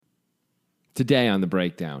Today on the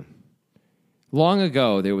breakdown. Long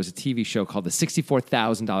ago, there was a TV show called The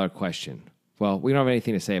 $64,000 Question. Well, we don't have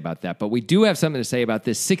anything to say about that, but we do have something to say about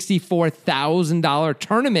this $64,000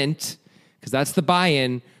 tournament, because that's the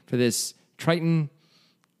buy-in for this Triton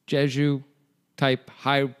Jeju type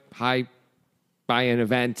high buy-in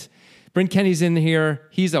event. Bryn Kenney's in here.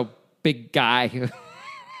 He's a big guy.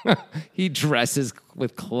 He dresses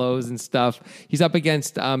with clothes and stuff. He's up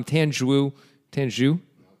against Tanju.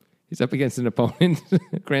 He's up against an opponent.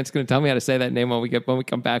 Grant's going to tell me how to say that name when we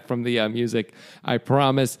come back from the music. I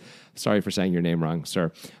promise. Sorry for saying your name wrong,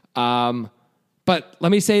 sir. But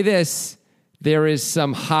let me say this. There is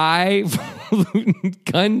some high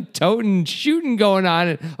gun-toting shooting going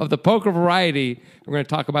on of the poker variety. We're going to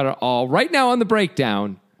talk about it all right now on the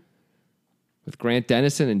breakdown with Grant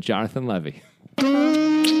Dennison and Jonathan Levy.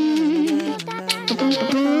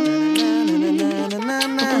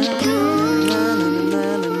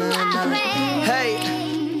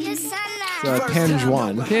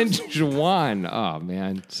 Tan. Oh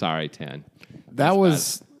man, sorry, Tan. That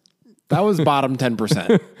was bottom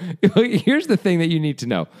 10%. Here's the thing that you need to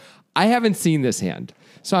know. I haven't seen this hand,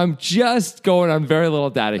 so I'm just going on very little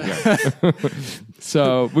data here.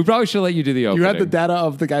 So we probably should let you do the opening. You had the data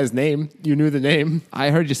of the guy's name. You knew the name. I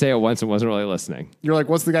heard you say it once and wasn't really listening. You're like,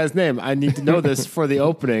 "What's the guy's name? I need to know this for the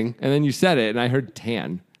opening." And then you said it, and I heard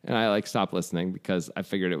Tan, and I stopped listening because I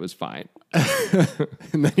figured it was fine.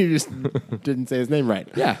 And then you just didn't say his name right.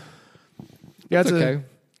 Yeah. Yeah, it's okay. a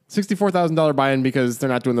 $64,000 buy-in because they're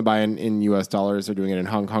not doing the buy-in in U.S. dollars. They're doing it in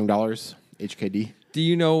Hong Kong dollars, HKD. Do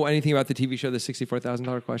you know anything about the TV show, The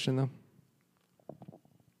 $64,000 Question, though?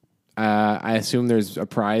 I assume there's a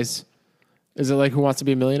prize. Is it like Who Wants to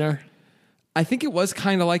Be a Millionaire? I think it was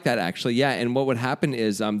kind of like that, actually. Yeah, and what would happen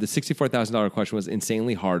is the $64,000 question was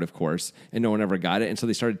insanely hard, of course, and no one ever got it. And so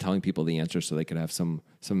they started telling people the answers so they could have some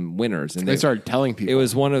winners. And they started telling people. It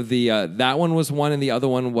was one of the that one was one, and the other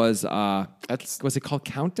one was was it called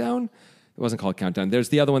Countdown? It wasn't called Countdown. There's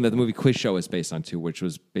the other one that the movie Quiz Show is based on too, which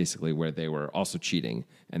was basically where they were also cheating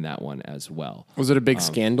in that one as well. Was it a big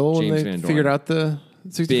scandal when they figured out the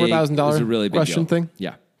 $64,000 really big question deal. thing?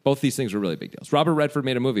 Yeah. Both these things were really big deals. Robert Redford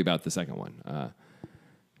made a movie about the second one.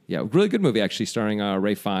 Yeah, really good movie, actually, starring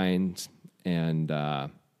Ray Fiennes and other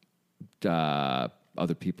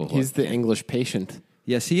people. He's the English patient.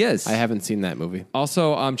 Yes, he is. I haven't seen that movie.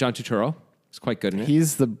 Also, John Turturro is quite good in it.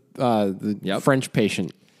 He's the French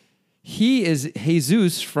patient. He is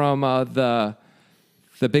Jesus from the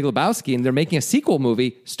Big Lebowski, and they're making a sequel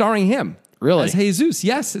movie starring him. Really? As Jesus.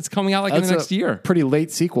 Yes, it's coming out in the next year. Pretty late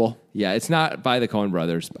sequel. Yeah, it's not by the Coen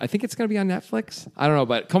brothers. I think it's going to be on Netflix. I don't know,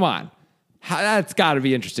 but come on. That's got to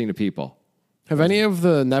be interesting to people. Have any of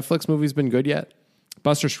the Netflix movies been good yet?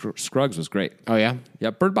 Buster Scruggs was great. Oh, yeah? Yeah,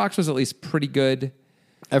 Bird Box was at least pretty good.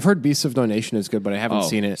 I've heard Beasts of No Nation is good, but I haven't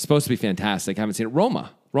seen it. It's supposed to be fantastic. I haven't seen it. Roma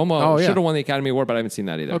should have won the Academy Award, but I haven't seen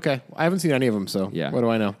that either. Okay. I haven't seen any of them, so what do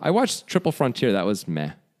I know? I watched Triple Frontier. That was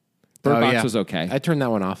meh. Bird Box was okay. I turned that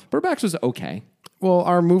one off. Bird Box was okay. Well,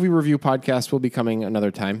 our movie review podcast will be coming another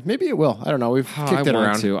time. Maybe it will. I don't know. We've kicked it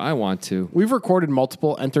around. I want to. We've recorded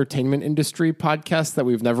multiple entertainment industry podcasts that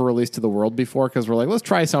we've never released to the world before because we're like, let's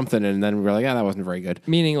try something. And then we're like, that wasn't very good.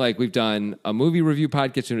 Meaning like we've done a movie review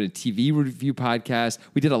podcast, we did a TV review podcast.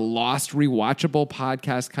 We did a Lost rewatchable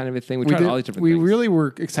podcast kind of a thing. We tried all these different things. We really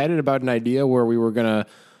were excited about an idea where we were going to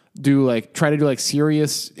try to do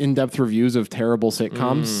serious in-depth reviews of terrible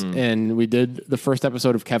sitcoms, and we did the first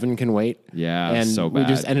episode of Kevin Can Wait. Yeah, and so bad. We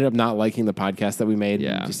just ended up not liking the podcast that we made.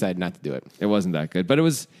 Yeah, and decided not to do it. It wasn't that good, but it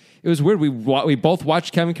was weird. We both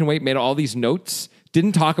watched Kevin Can Wait, made all these notes,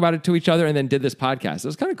 didn't talk about it to each other, and then did this podcast. It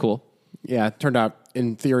was kind of cool. Yeah, it turned out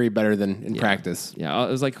in theory better than in practice. Yeah, I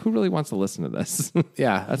was like, who really wants to listen to this?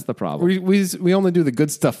 Yeah, that's the problem. We only do the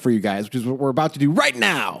good stuff for you guys, which is what we're about to do right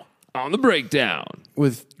now. On the breakdown.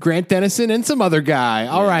 With Grant Dennison and some other guy.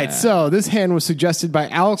 All right, so this hand was suggested by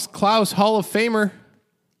Alex Klaus, Hall of Famer.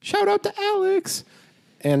 Shout out to Alex.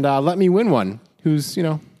 And Let Me Win One, who's,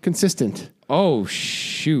 consistent. Oh,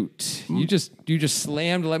 shoot. You just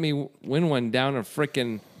slammed Let Me Win One down a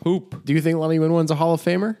frickin' hoop. Do you think Let Me Win One's a Hall of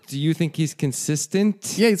Famer? Do you think he's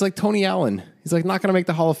consistent? Yeah, he's like Tony Allen. He's like not going to make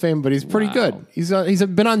the Hall of Fame, but he's pretty good. He's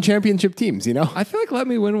been on championship teams, I feel like Let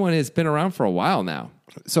Me Win One has been around for a while now.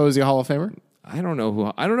 So is he a Hall of Famer? I don't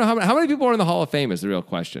know how many people are in the Hall of Fame is the real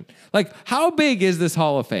question. Like, how big is this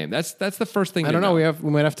Hall of Fame? That's the first thing. I don't know. We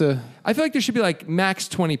might have to. I feel like there should be like max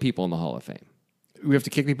 20 people in the Hall of Fame. We have to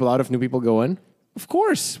kick people out if new people go in. Of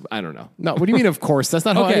course. I don't know. No. What do you mean? Of course. That's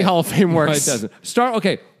not how any Hall of Fame works. No, it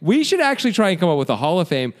doesn't. We should actually try and come up with a Hall of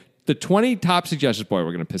Fame. the 20 top suggestions. Boy,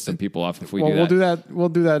 we're going to piss some people off if we do that. We'll do that. We'll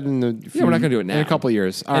do that in the. Yeah, we're not going to do it now. In a couple of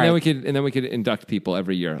years. All and right. then we could induct people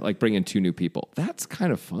every year, like bring in 2 new people. That's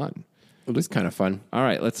kind of fun. It is kind of fun. All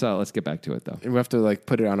right, let's get back to it though. We have to like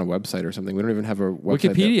put it on a website or something. We don't even have a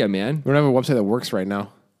website. Wikipedia, man. We don't have a website that works right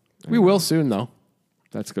now. We will soon though.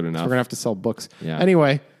 That's good enough. We're gonna have to sell books. Yeah.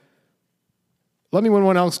 Anyway, let me win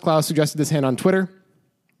one. Alex Klaus suggested this hand on Twitter.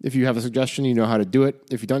 If you have a suggestion, you know how to do it.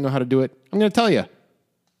 If you don't know how to do it, I'm going to tell you.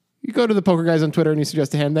 You go to the Poker Guys on Twitter and you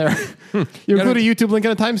suggest a hand there. You include a YouTube link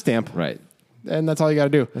and a timestamp. Right. And that's all you got to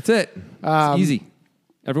do. That's it. It's easy.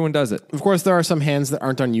 Everyone does it. Of course, there are some hands that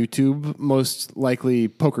aren't on YouTube. Most likely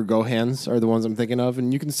Poker Go hands are the ones I'm thinking of.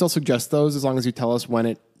 And you can still suggest those as long as you tell us when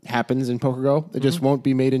it happens in Poker Go. It just won't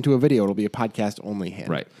be made into a video. It'll be a podcast-only hand.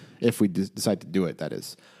 Right. If we decide to do it, that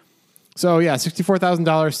is. So, yeah,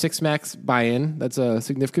 $64,000, 6 max buy-in. That's a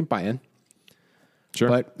significant buy-in. Sure.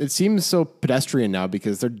 But it seems so pedestrian now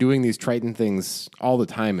because they're doing these Triton things all the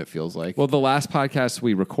time, it feels like. Well, the last podcast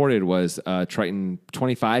we recorded was Triton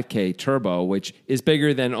 25K Turbo, which is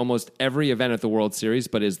bigger than almost every event at the World Series,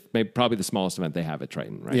 but is maybe probably the smallest event they have at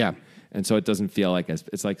Triton, right? Yeah. And so it doesn't feel like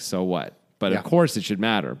it's like, so what? But Yeah. of course it should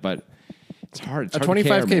matter, but it's hard. It's A hard to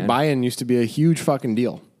 25K care, man. buy-in used to be a huge fucking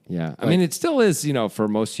deal. Yeah. I mean, it still is, for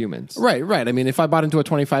most humans. Right. I mean, if I bought into a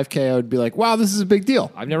 25K, I would be like, wow, this is a big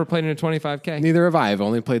deal. I've never played in a 25K. Neither have I. I've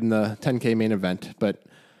only played in the 10K main event. But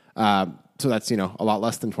so that's, a lot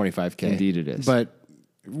less than 25K. Indeed it is. But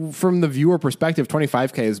from the viewer perspective,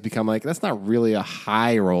 25K has become like, that's not really a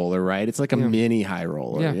high roller, right? It's like a mini high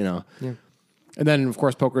roller, Yeah. And then, of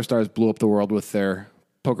course, PokerStars blew up the world with their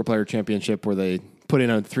Poker Player Championship where they put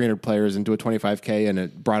in 300 players into a 25K and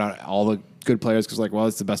it brought out all the good players because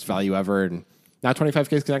it's the best value ever. And now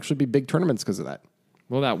 25Ks can actually be big tournaments because of that.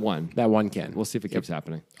 Well, that one. That one can. We'll see if it keeps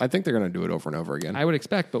happening. I think they're going to do it over and over again. I would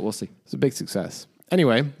expect, but we'll see. It's a big success.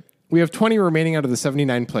 Anyway, we have 20 remaining out of the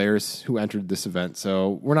 79 players who entered this event,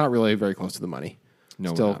 so we're not really very close to the money.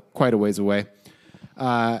 No, Still we're not. quite a ways away.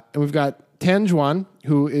 And we've got Tan Juan,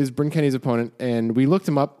 who is Bryn Kenney's opponent, and we looked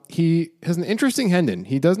him up. He has an interesting Hendon.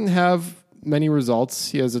 He doesn't have many results.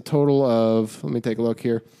 He has a total of, let me take a look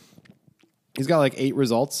here. He's got like 8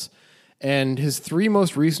 results, and his 3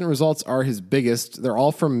 most recent results are his biggest. They're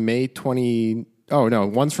all from May 20. Oh no,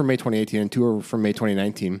 one's from May 2018 and 2 are from May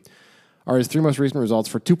 2019. Are his 3 most recent results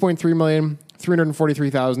for 2.3 million,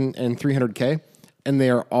 343,000, and 300K, and they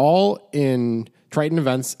are all in Triton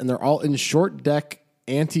events, and they're all in short deck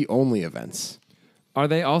ante-only events. Are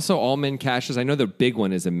they also all min cashes? I know the big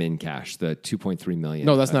one is a min cash, the 2.3 million.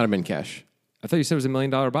 No, that's not a min cash. I thought you said it was $1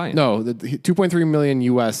 million buy-in. No, the 2.3 million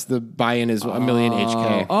US. The buy-in is $1 million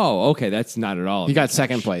HK. Oh, okay. That's not at all. He got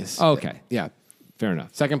second place. Okay. Yeah, Fair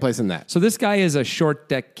enough. second place in that. So this guy is a short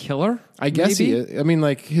deck killer? I guess maybe? he is. I mean,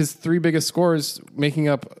 like his 3 biggest scores making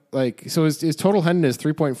up so his total Hendon is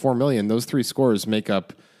 3.4 million. Those 3 scores make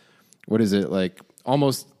up what is it like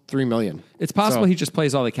almost 3 million. It's possible So- he just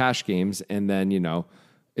plays all the cash games and then,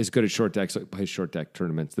 is good at short deck, so he plays short deck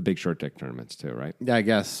tournaments, the big short deck tournaments too, right? Yeah, I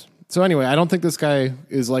guess. So anyway, I don't think this guy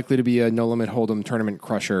is likely to be a no limit hold'em tournament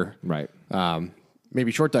crusher. Right.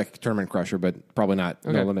 Maybe short deck tournament crusher, but probably not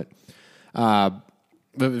no limit. But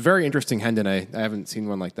very interesting Hendon. I haven't seen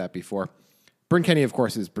one like that before. Bryn Kenney, of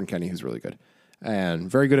course, is Bryn Kenney, who's really good and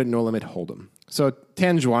very good at no limit hold'em. So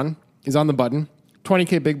Tan Juan is on the button,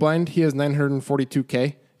 20K big blind. He has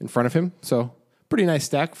 942K in front of him. So pretty nice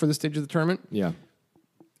stack for the stage of the tournament. Yeah.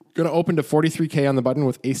 Going to open to 43K on the button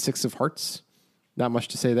with ace-6 of hearts. Not much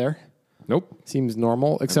to say there. Nope. Seems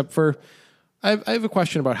normal, except for I have a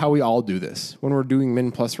question about how we all do this when we're doing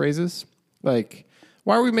min plus raises. Like,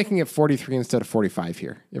 why are we making it 43 instead of 45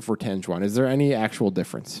 here if we're Tan Juan? Is there any actual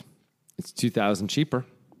difference? It's 2,000 cheaper.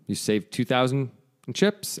 You save 2,000 in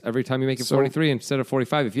chips every time you make it 43 instead of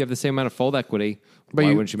 45. If you have the same amount of fold equity, why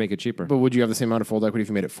wouldn't you make it cheaper? But would you have the same amount of fold equity if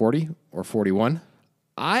you made it 40 or 41?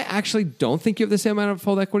 I actually don't think you have the same amount of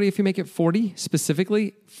fold equity if you make it 40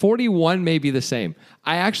 specifically. 41 may be the same.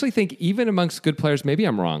 I actually think even amongst good players, maybe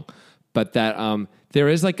I'm wrong, but that there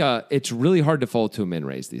is it's really hard to fold to a min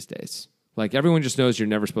raise these days. Like everyone just knows you're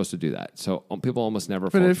never supposed to do that. So people almost never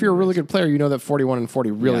fold. But if you're a really good player, you know that 41 and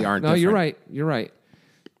 40 really aren't different. You're right.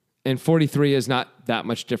 And 43 is not that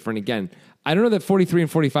much different again. I don't know that 43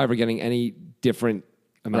 and 45 are getting any different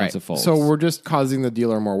amounts of folds. So we're just causing the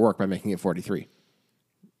dealer more work by making it 43.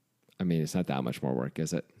 I mean, it's not that much more work,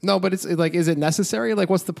 is it? No, but it's like, is it necessary? Like,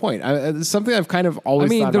 what's the point? It's something I've kind of always. I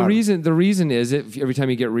mean, thought the about. reason is if every time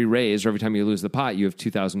you get re-raised or every time you lose the pot, you have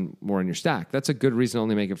 2,000 more in your stack. That's a good reason to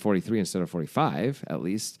only make it 43 instead of 45, at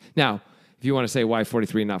least. Now, if you want to say why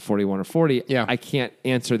 43 and not 41 or 40, Yeah. I can't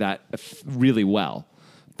answer that really well.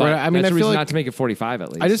 But I mean, that's I a feel reason like not to make it 45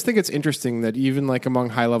 at least. I just think it's interesting that even like among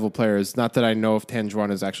high level players, not that I know if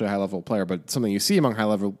Tanjuan is actually a high level player, but something you see among high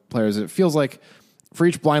level players, it feels like for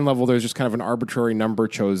each blind level, there's just kind of an arbitrary number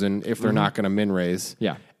chosen if they're not going to min raise.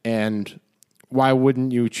 Yeah. And why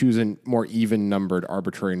wouldn't you choose a more even numbered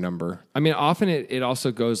arbitrary number? I mean, often it also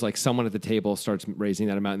goes like someone at the table starts raising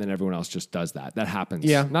that amount and then everyone else just does that. That happens.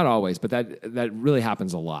 Yeah. Not always, but that really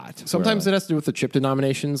happens a lot. Sometimes it has to do with the chip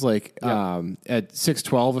denominations. Like at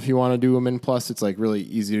 612, if you want to do a min plus, it's like really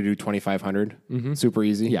easy to do 2,500. Super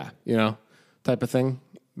easy. Yeah. You know, type of thing.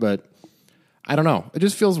 But I don't know. It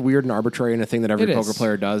just feels weird and arbitrary and a thing that every poker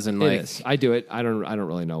player does. And like, it is. I do it. I don't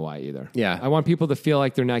really know why either. Yeah. I want people to feel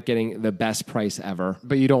like they're not getting the best price ever.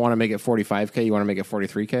 But you don't want to make it 45K. You want to make it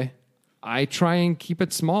 43K. I try and keep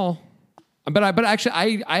it small. But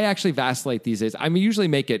I actually vacillate these days. I mean, usually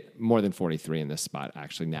make it more than 43 in this spot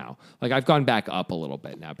actually now. Like I've gone back up a little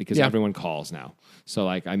bit now because everyone calls now. So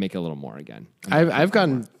like I make it a little more again. I've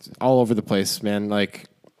gone all over the place, man. Like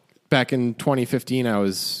back in 2015, I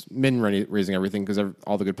was raising everything because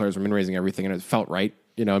all the good players were min raising everything, and it felt right.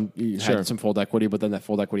 You know, you had some fold equity, but then that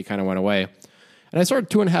fold equity kind of went away. And I started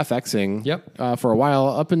 2.5xing for a while,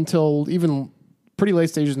 up until even pretty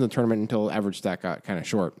late stages in the tournament, until average stack got kind of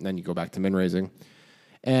short. And then you go back to min raising.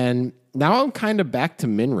 And now I'm kind of back to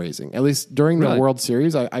min raising. At least during the World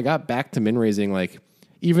Series, I got back to min raising, like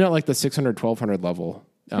even at like the 600, 1200 level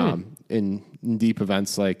in deep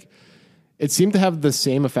events, like. It seemed to have the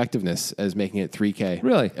same effectiveness as making it 3K.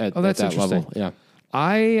 Really? That's that's that interesting. level. Yeah.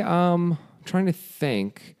 I'm trying to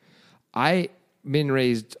think. I min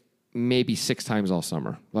raised maybe 6 times all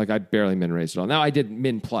summer. Like I barely min raised at all. Now I did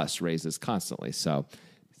min plus raises constantly, so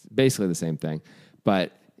it's basically the same thing.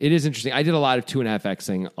 But it is interesting. I did a lot of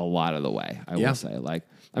 2.5xing a lot of the way. I will say, like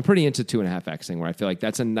I'm pretty into 2.5xing, where I feel like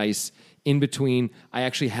that's a nice in between. I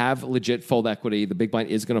actually have legit fold equity. The big blind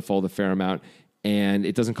is going to fold a fair amount. And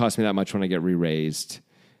it doesn't cost me that much when I get re-raised.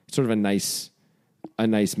 It's sort of a nice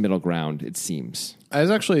middle ground, it seems. I was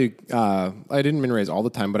actually, I didn't min raise all the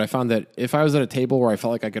time, but I found that if I was at a table where I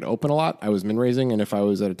felt like I could open a lot, I was min raising. And if I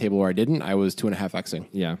was at a table where I didn't, I was 2.5xing.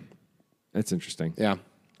 Yeah. That's interesting. Yeah.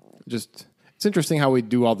 It's interesting how we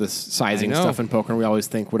do all this sizing stuff in poker. And we always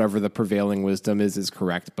think whatever the prevailing wisdom is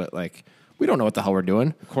correct. But like, we don't know what the hell we're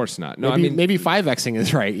doing. Of course not. No, maybe 5xing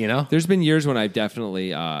is right, you know? There's been years when I've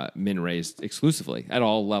definitely min raised exclusively at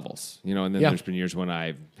all levels, you know, and then there's been years when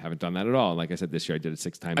I haven't done that at all. And like I said, this year I did it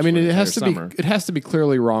 6 times. I mean, it has to be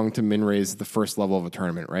clearly wrong to min raise the first level of a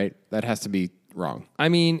tournament, right? That has to be wrong. I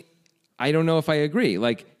mean, I don't know if I agree.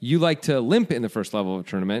 Like, you like to limp in the first level of a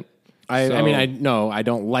tournament. I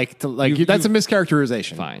don't like to that's a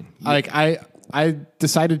mischaracterization. Fine. Like I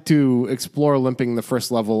decided to explore limping the first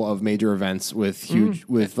level of major events with huge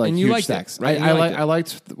stacks. Right? I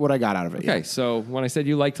liked what I got out of it. Okay, yeah. So when I said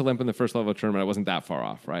you like to limp in the first level of tournament, I wasn't that far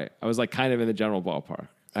off, right? I was like kind of in the general ballpark.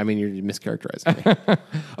 I mean, you're mischaracterizing me.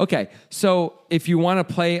 Okay, so if you want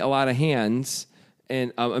to play a lot of hands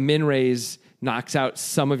and a min raise knocks out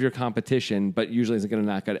some of your competition, but usually isn't going to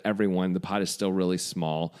knock out everyone, the pot is still really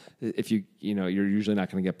small. If you're usually not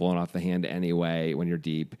going to get blown off the hand anyway when you're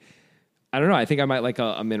deep. I don't know. I think I might like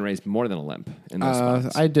a min raise more than a limp in those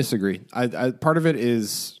spots. I disagree. I part of it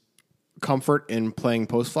is comfort in playing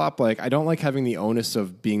post flop. Like I don't like having the onus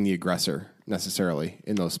of being the aggressor necessarily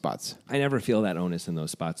in those spots. I never feel that onus in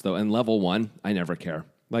those spots though. And level 1, I never care.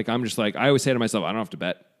 Like I'm just like I always say to myself, I don't have to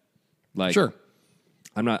bet. Like sure.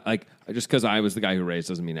 I'm not like just because I was the guy who raised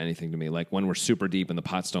doesn't mean anything to me. Like when we're super deep and the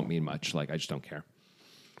pots don't mean much, like I just don't care.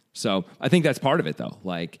 So I think that's part of it, though.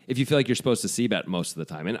 Like, if you feel like you're supposed to c-bet most of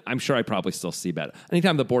the time, and I'm sure I probably still c-bet.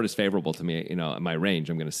 Anytime the board is favorable to me, in my range,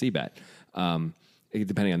 I'm going to c-bet,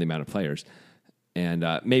 depending on the amount of players. And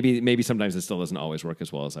maybe sometimes it still doesn't always work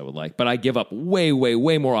as well as I would like. But I give up way, way,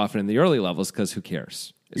 way more often in the early levels because who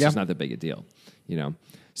cares? It's just not that big a deal, you know?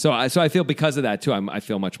 So I feel because of that, too, I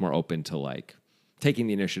feel much more open to, like, taking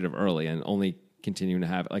the initiative early and only continuing to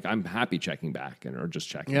have like I'm happy checking back or just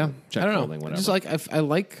checking. Yeah, check I don't know. folding, whatever. Just like I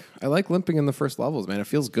like limping in the first levels, man. It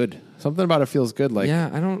feels good. Something about it feels good. Like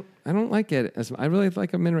I don't like it. I really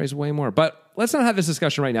like a min raise way more. But let's not have this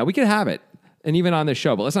discussion right now. We can have it, and even on this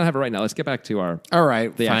show. But let's not have it right now. Let's get back to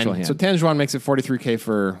the actual hand. So Tanjuan makes it 43K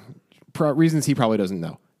for reasons he probably doesn't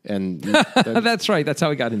know, and that's right. That's how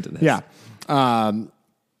we got into this. Yeah,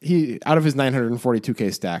 he out of his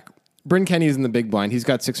 942K stack. Bryn Kenney's in the big blind. He's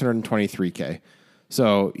got 623K.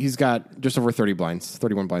 So he's got just over 30 blinds,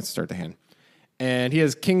 31 blinds to start the hand. And he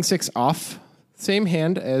has King 6 off, same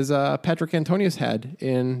hand as Patrick Antonius had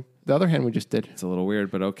in the other hand we just did. It's a little weird,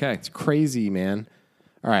 but okay. It's crazy, man.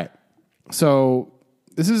 All right. So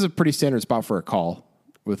this is a pretty standard spot for a call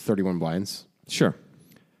with 31 blinds. Sure.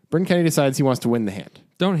 Bryn Kenney decides he wants to win the hand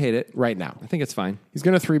Don't hate it. right now. I think it's fine. He's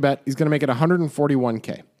going to 3-bet. He's going to make it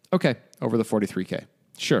 141K Okay. over the 43K.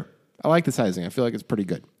 Sure. I like the sizing. I feel like it's pretty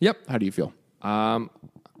good. Yep. How do you feel?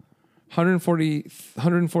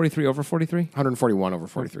 143 over 43? 141 over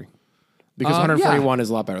 43. Because Yeah. 141 is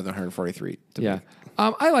a lot better than 143. to Yeah. me.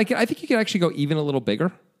 I like it. I think you could actually go even a little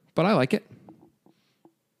bigger, but I like it.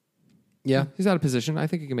 Yeah. He's out of position. I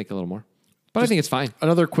think you can make it a little more. But I think it's fine.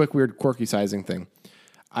 Another quick, weird, quirky sizing thing.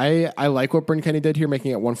 I like what Bryn Kenney did here,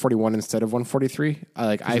 making it 141 instead of 143.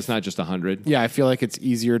 It's not just 100. Yeah, I feel like it's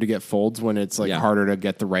easier to get folds when it's Yeah. harder to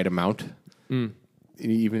get the right amount,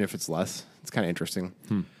 even if it's less. It's kind of interesting.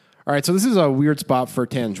 All right, so this is a weird spot for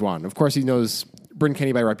Tan Juan. Of course, he knows Bryn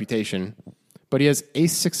Kenney by reputation, but he has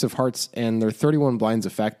ace-6 of hearts, and they're 31 blinds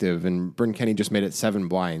effective, and Bryn Kenney just made it 7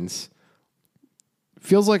 blinds.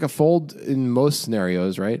 Feels like a fold in most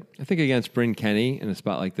scenarios, right? I think against Bryn Kenney in a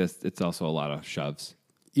spot like this, it's also a lot of shoves.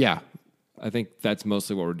 Yeah. I think that's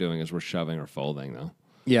mostly what we're doing is we're shoving or folding, though.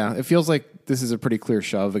 Yeah, it feels like this is a pretty clear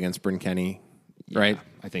shove against Bryn Kenney, right?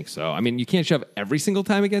 I think so. I mean, you can't shove every single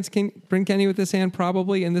time against Bryn Kenney with this hand,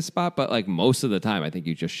 probably in this spot, but like most of the time, I think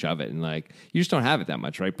you just shove it and like you just don't have it that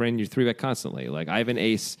much, right, Bryn? You 3-bet constantly. Like I have an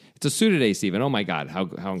ace. It's a suited ace, even. Oh my god, how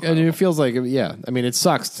incredible! And it feels like, yeah. I mean, it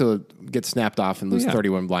sucks to get snapped off and lose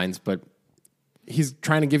 31 blinds, but he's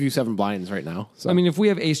trying to give you 7 blinds right now. So. I mean, if we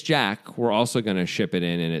have ace jack, we're also going to ship it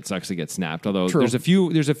in, and it sucks to get snapped. Although True. there's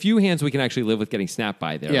a few hands we can actually live with getting snapped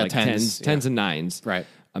by there, Yeah, like tens, tens and nines, Right.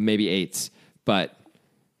 Maybe eights, but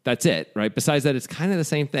that's it, right? Besides that, it's kind of the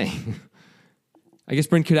same thing. I guess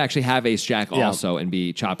Bryn could actually have ace jack also and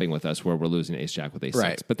be chopping with us where we're losing ace jack with ace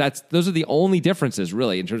Right. 6. But those are the only differences,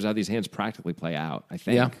 really, in terms of how these hands practically play out, I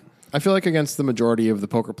think. Yeah. I feel like against the majority of the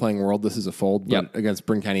poker playing world, this is a fold, but Yep. against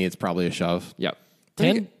Bryn Kenney, it's probably a shove. Yep.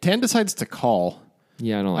 Tan decides to call.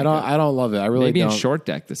 Yeah, I don't like I don't love it. I really Maybe don't. in short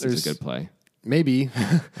deck, this is a good play. Maybe.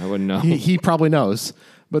 I wouldn't know. he probably knows.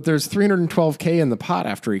 But there's 312K in the pot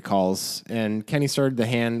after he calls, and Kenney started the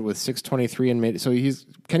hand with 623 and made it. So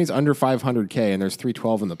Kenny's under 500K, and there's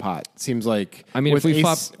 312 in the pot. Seems like I mean, with if we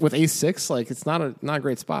with ace 6, like it's not a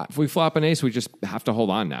great spot. If we flop an ace, we just have to hold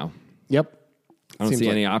on now. Yep. I don't Seems see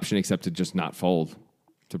like- any option except to just not fold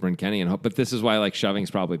to Bryn Kenney and hope. But this is why like shoving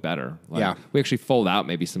is probably better. Like, Yeah. we actually fold out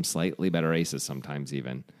maybe some slightly better aces sometimes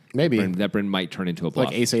even. Maybe. That Bryn might turn into a bluff.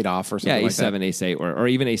 Like ace 8 off or something Yeah, like ace 7, ace 8, or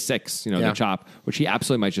even ace 6, Yeah. the chop, which he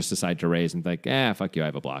absolutely might just decide to raise and think, fuck you, I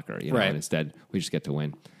have a blocker. Right. And instead, we just get to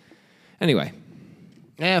win. Anyway,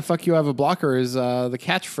 that. Fuck you, I have a blocker is the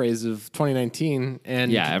catchphrase of 2019.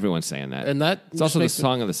 And yeah, everyone's saying that. And that it's also the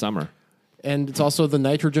song of the summer. And it's also the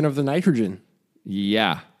nitrogen of the nitrogen.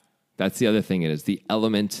 Yeah, that's the other thing. It is the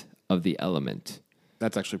element of the element.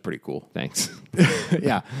 That's actually pretty cool. Thanks.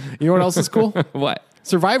 Yeah. You know what else is cool? What?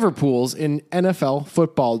 Survivor pools in NFL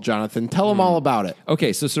football, Jonathan. Tell them all about it.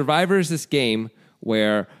 Okay, so Survivor is this game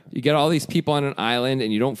where you get all these people on an island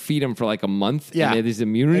and you don't feed them for like a month. Yeah. And they have these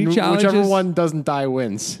immunity And challenges. whichever one doesn't die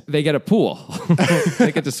wins. They get a pool.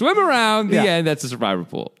 They get to swim around the Yeah. end. That's a Survivor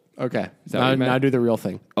pool. Okay. that what you meant? Now do the real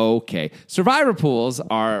thing. Okay. Survivor pools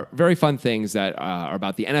are very fun things that are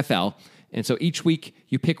about the NFL. And so each week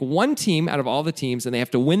you pick one team out of all the teams and they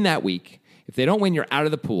have to win that week. If they don't win, you're out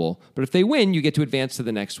of the pool. But if they win, you get to advance to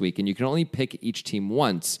the next week. And you can only pick each team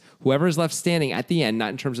once. Whoever is left standing at the end, not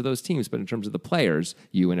in terms of those teams, but in terms of the players,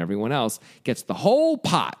 you and everyone else, gets the whole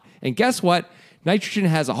pot. And guess what? Nitrogen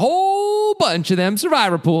has a whole bunch of them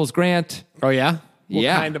Survivor pools, Grant. Oh, yeah? What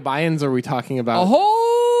Yeah. kind of buy-ins are we talking about? A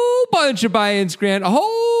whole bunch of buy-ins, Grant. A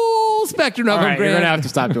whole spectrum of All them, right, you're Grant. going to have to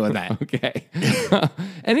stop doing that. Okay.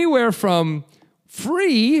 Anywhere from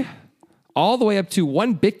free all the way up to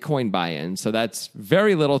 1 Bitcoin buy-in. So that's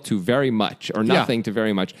very little to very much, or nothing to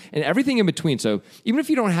very much, and everything in between. So even if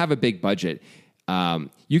you don't have a big budget,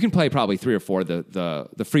 you can play probably 3 or 4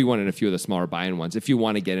 the free one and a few of the smaller buy-in ones if you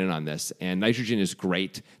want to get in on this. And Nitrogen is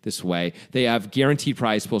great this way. They have guaranteed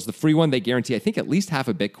prize pools. The free one, they guarantee, I think, at least half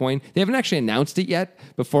a Bitcoin. They haven't actually announced it yet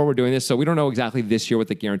before we're doing this, so we don't know exactly this year what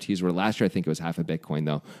the guarantees were. Last year, I think it was half a Bitcoin,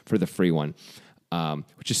 though, for the free one.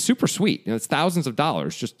 Which is super sweet. It's thousands of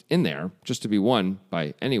dollars just in there, just to be won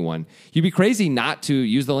by anyone. You'd be crazy not to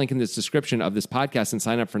use the link in this description of this podcast and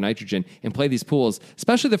sign up for Nitrogen and play these pools,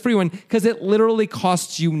 especially the free one, because it literally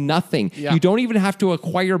costs you nothing. Yeah. You don't even have to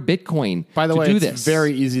acquire Bitcoin By the way, to do it's this.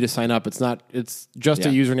 very easy to sign up. It's just a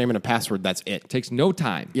Yeah. username and a password. That's it. It takes no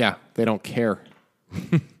time. Yeah, they don't care.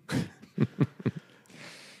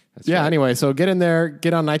 Anyway, so get in there,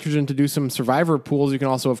 get on Nitrogen to do some Survivor pools. You can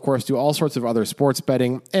also, of course, do all sorts of other sports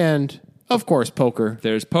betting and, of course, poker.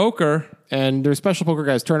 There's poker. And there's special Poker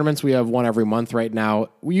Guys tournaments. We have one every month right now.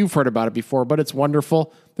 You've heard about it before, but it's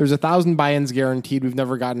wonderful. There's 1,000 buy-ins guaranteed. We've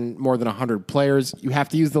never gotten more than 100 players. You have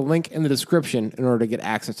to use the link in the description in order to get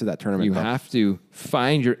access to that tournament. You have to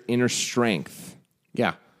find your inner strength.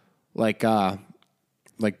 Yeah. Like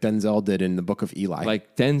Denzel did in the Book of Eli.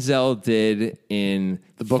 Like Denzel did in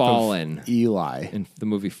the Book Fallen. of Eli. In the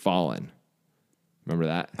movie Fallen. Remember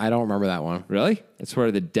that? I don't remember that one. Really? It's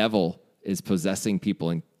where the devil is possessing people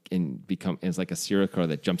and it's like a serial killer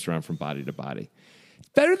that jumps around from body to body.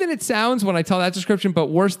 Better than it sounds when I tell that description, but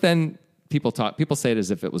worse than people talk. People say it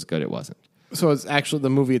as if it was good. It wasn't. So it's actually the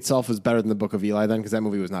movie itself is better than the Book of Eli then, because that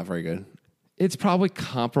movie was not very good. It's probably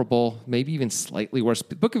comparable, maybe even slightly worse.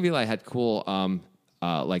 But Book of Eli had cool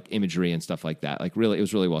like imagery and stuff like that. Like really, it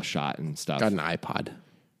was really well shot and stuff. Got an iPod.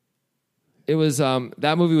 It was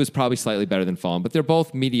that movie was probably slightly better than Fallen, but they're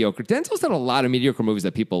both mediocre. Denzel's done a lot of mediocre movies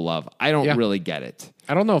that people love. I don't really get it.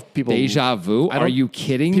 I don't know if people Deja Vu. Are you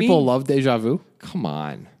kidding me? People love Deja Vu. Come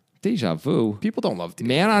on, Deja Vu. People don't love Deja Vu.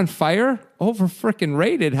 Man on Fire, over freaking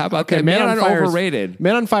rated. How about that? Man on Fire overrated.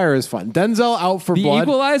 Man on Fire is fun. Denzel Out for The Blood.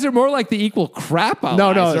 Equalizer, more like the equal crap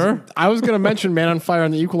No, Equalizer. I was going to mention Man on Fire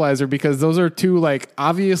and The Equalizer because those are two like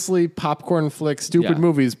obviously popcorn flick stupid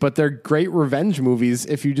movies, but they're great revenge movies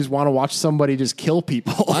if you just want to watch somebody just kill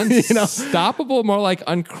people. Unstoppable, more like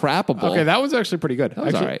uncrappable. Okay, that was actually pretty good. That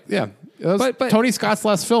was all right. Yeah. It was But Tony Scott's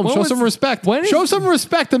last film. Show some respect. Show some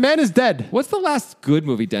respect. The man is dead. What's the last good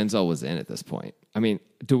movie Denzel was in at this point? I mean,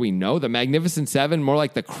 do we know? The Magnificent Seven, more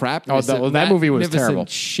like the crap. That movie was terrible.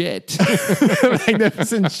 Shit.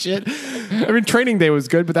 Magnificent shit. I mean, Training Day was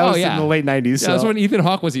good, but that was in the late 90s. Yeah, that was when Ethan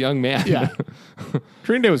Hawke was a young man. Yeah.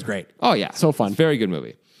 Training Day was great. Oh, yeah. So fun. Very good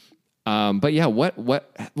movie. But yeah, what?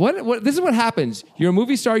 This is what happens. You're a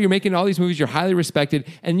movie star. You're making all these movies. You're highly respected,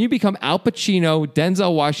 and you become Al Pacino,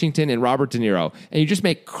 Denzel Washington, and Robert De Niro, and you just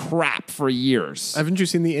make crap for years. Haven't you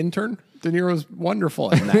seen The Intern? De Niro's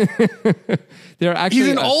wonderful in that. He's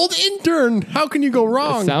an old intern. How can you go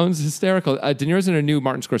wrong? Sounds hysterical. De Niro's in a new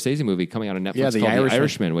Martin Scorsese movie coming out on Netflix called The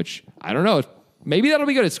Irishman, which I don't know. Maybe that'll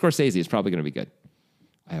be good. It's Scorsese. It's probably going to be good.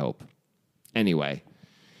 I hope. Anyway.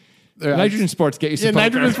 Nitrogen Sports, get you some poker.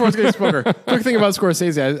 Nitrogen Sports, get you some poker. Quick thing about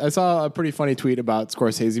Scorsese. I saw a pretty funny tweet about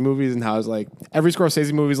Scorsese movies and how it's like, every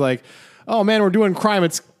Scorsese movie is like, oh man, we're doing crime.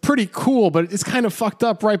 It's pretty cool, but it's kind of fucked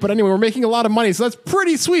up, right? But anyway, we're making a lot of money, so that's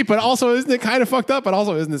pretty sweet, but also isn't it kind of fucked up? But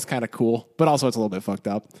also isn't this kind of cool? But also it's a little bit fucked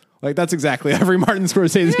up. Like that's exactly every Martin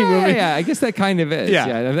Scorsese movie. Yeah, I guess that kind of is.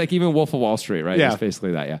 Yeah. Like even Wolf of Wall Street, right? Yeah. It's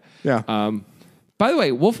basically that, Yeah. By the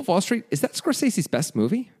way, Wolf of Wall Street, is that Scorsese's best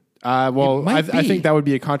movie? Well, I think that would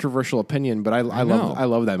be a controversial opinion, but I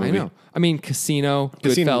love that movie. I know. I mean, Casino,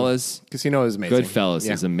 Goodfellas. Casino is amazing. Goodfellas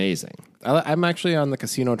is amazing. I'm actually on the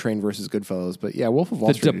Casino train versus Goodfellas, but yeah, Wolf of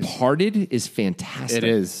Wall Street. The Departed is fantastic. It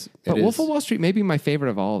is. But Wolf of Wall Street may be my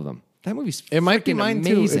favorite of all of them. That movie's It might be mine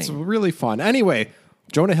amazing. too. It's really fun. Anyway,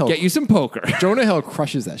 Jonah Hill. Get you some poker. Jonah Hill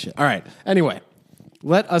crushes that shit. All right. Anyway,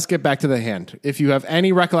 let us get back to the hand. If you have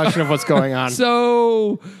any recollection of what's going on.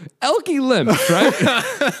 So, Elkie limps, right?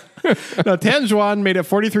 Now, Tan Juan made it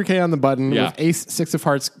 43K on the button Yeah. with ace 6 of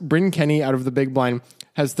hearts. Bryn Kenney out of the big blind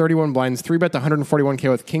has 31 blinds. 3-bet to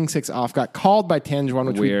 141K with king 6 off. Got called by Tan Juan,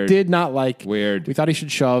 which we did not like. Weird. We thought he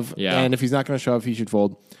should shove. Yeah. And if he's not going to shove, he should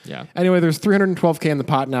fold. Yeah. Anyway, there's 312K in the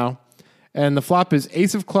pot now. And the flop is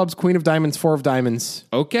ace of clubs, queen of diamonds, 4 of diamonds.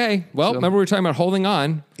 Okay. Well, remember we were talking about holding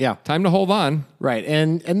on. Yeah. Time to hold on. Right.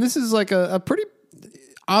 And this is like a pretty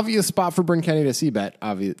obvious spot for Bryn Kenney to c-bet,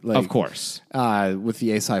 of course. With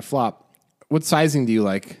the ace-high flop. What sizing do you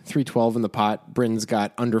like? 312 in the pot. Bryn's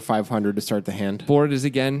got under 500 to start the hand. Board is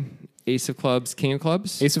again ace of clubs, king of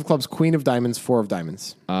clubs. Ace of clubs, queen of diamonds, 4 of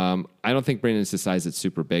diamonds. I don't think Bryn is the size that's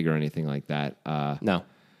super big or anything like that. No.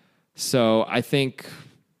 So I think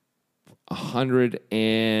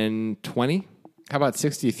 120. How about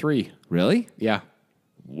 63? Really? Yeah.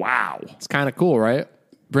 Wow. It's kind of cool, right?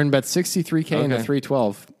 Bryn bets 63K into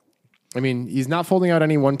 312. I mean, he's not folding out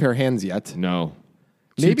any one pair hands yet. No.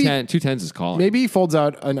 Maybe 210s is calling. Maybe he folds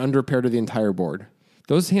out an under pair to the entire board.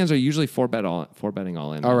 Those hands are usually four betting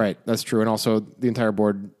all in. All right, that's true. And also the entire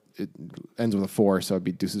board it ends with a 4, so it'd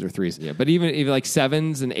be deuces or 3s. Yeah, but even like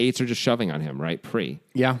 7s and 8s are just shoving on him, right?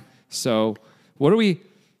 Yeah. So what are we?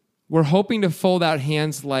 We're hoping to fold out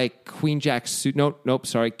hands like Queen Jack suit. Nope.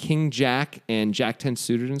 Sorry, King Jack and Jack 10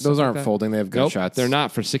 suited and stuff. Those aren't like that. folding. They have good shots. They're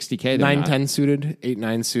not for 60K. 9-10 suited,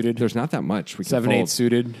 8-9 suited. There's not that much. We can 7-8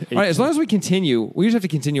 suited. All right, as long as we continue, we just have to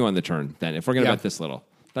continue on the turn. Then, if we're going to bet this little,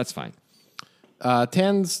 that's fine.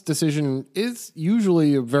 Tan's decision is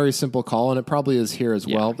usually a very simple call, and it probably is here as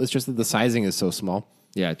well. It's just that the sizing is so small.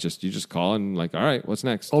 Yeah, you just call and like, all right, what's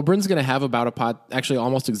next? Well, Bryn's going to have about a pot, actually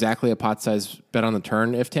almost exactly a pot size bet on the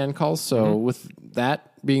turn if Tan calls. So with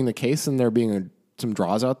that being the case and there being some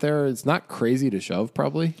draws out there, it's not crazy to shove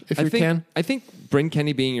probably if you're Tan. I think Bryn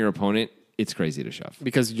Kenney being your opponent, it's crazy to shove.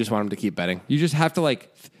 Because you just want him to keep betting. You just have to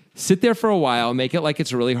like sit there for a while, make it like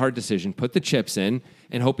it's a really hard decision, put the chips in,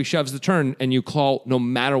 and hope he shoves the turn, and you call no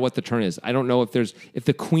matter what the turn is. I don't know if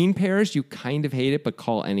the queen pairs, you kind of hate it, but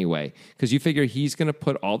call anyway, because you figure he's going to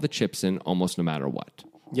put all the chips in almost no matter what.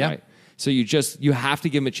 Yeah. Right? So you have to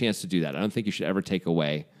give him a chance to do that. I don't think you should ever take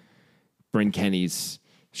away Bryn Kenney's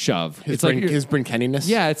shove. His Bryn Kenniness?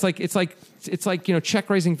 Yeah, it's like check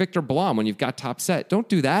raising Victor Blom when you've got top set. Don't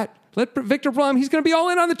do that. Let Victor Blom, he's going to be all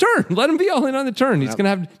in on the turn. Let him be all in on the turn. He's going to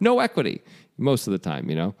have no equity most of the time,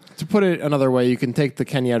 To put it another way, you can take the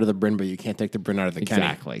Kenney out of the Bryn, but you can't take the Bryn out of the Kenney.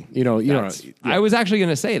 Exactly. I I was actually going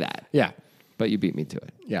to say that. Yeah. But you beat me to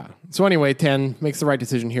it. Yeah. So anyway, Tan makes the right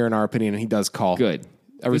decision here in our opinion, and he does call. Good.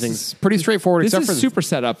 Everything's pretty straightforward. This is super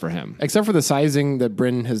set up for him. Except for the sizing that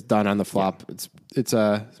Bryn has done on the flop. Yeah. It's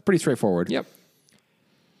pretty straightforward. Yep.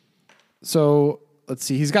 So let's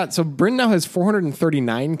see. Bryn now has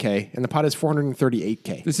 439K and the pot is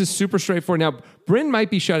 438K. This is super straightforward. Now, Bryn might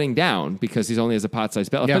be shutting down because he only has a pot size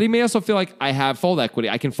bet, but he may also feel like I have fold equity.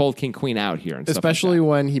 I can fold king queen out here, and especially stuff like that.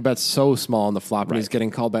 when he bets so small on the flop and he's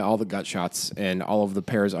getting called by all the gut shots and all of the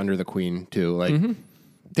pairs under the queen too. Like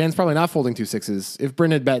Dan's probably not folding 2-6s. If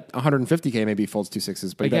Bryn had bet 150K, maybe he folds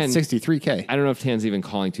 2-6s, but again, he bet 63K. I don't know if Tan's even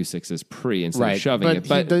calling 2-6s pre instead of shoving it.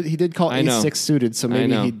 But he did call ace-6 suited, so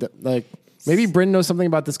maybe maybe Bryn knows something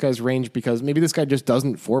about this guy's range because maybe this guy just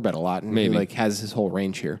doesn't 4-bet a lot and he has his whole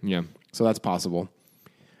range here. Yeah. So that's possible.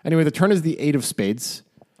 Anyway, the turn is the 8 of spades.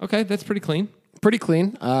 Okay, that's pretty clean. Pretty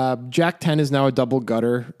clean. Jack 10 is now a double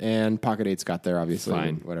gutter and pocket 8's got there, obviously.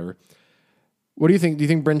 Fine. Whatever. What do you think? Do you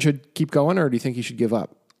think Bryn should keep going or do you think he should give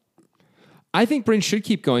up? I think Bryn should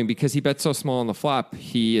keep going because he bets so small on the flop.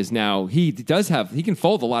 He can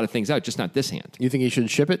fold a lot of things out, just not this hand. You think he should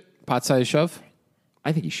ship it? Pot size shove?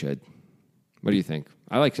 I think he should. What do you think?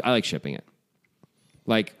 I like shipping it.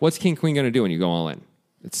 Like, what's king queen going to do when you go all in?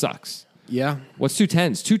 It sucks. Yeah. What's 2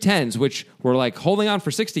 10s? 2 10s, which we're like holding on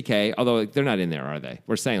for 60K, although they're not in there, are they?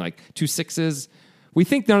 We're saying like 2 6s. We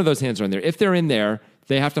think none of those hands are in there. If they're in there,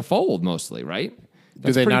 they have to fold mostly, right?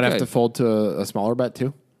 Do they not have to fold to a smaller bet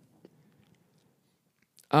too?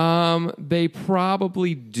 They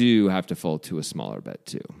probably do have to fold to a smaller bet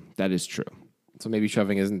too. That is true. So maybe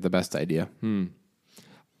shoving isn't the best idea.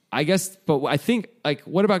 I guess, but I think, like,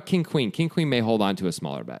 what about king queen? King queen may hold on to a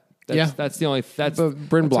smaller bet. That's the only. But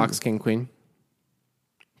Bryn blocks king queen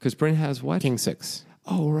because Bryn has what? King 6.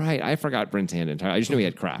 Oh right, I forgot Bryn's hand entirely. I just knew he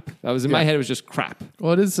had crap. That was in my head. It was just crap.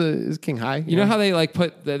 Well, it is king high. You know how they like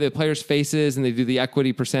put the players' faces and they do the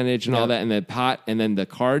equity percentage and all that, and the pot and then the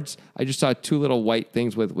cards. I just saw 2 little white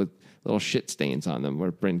things with little shit stains on them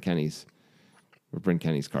where Bryn Kenney's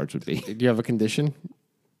cards would be. Do you have a condition?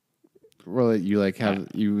 Well, you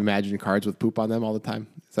you imagine cards with poop on them all the time.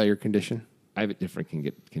 Is that your condition? I have a different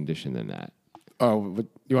condition than that. Oh,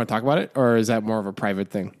 you want to talk about it, or is that more of a private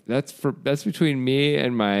thing? That's between me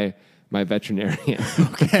and my veterinarian.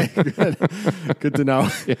 Okay, good to know.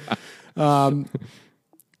 Yeah.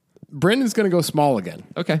 Bryn is going to go small again.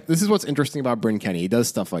 Okay, this is what's interesting about Bryn Kenney. He does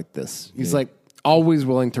stuff like this. He's like always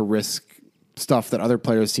willing to risk stuff that other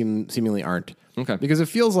players seemingly aren't. Okay, because it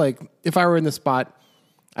feels like if I were in this spot,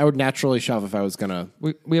 I would naturally shove if I was going to.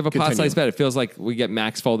 We have a pot size bet. It feels like we get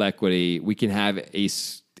max fold equity. We can have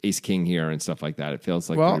ace king here and stuff like that. It feels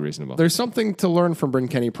like pretty reasonable. There's something to learn from Bryn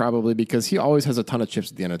Kenney probably because he always has a ton of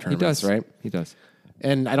chips at the end of tournaments, right? He does.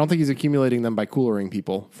 And I don't think he's accumulating them by coolering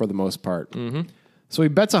people for the most part. Mm-hmm. So he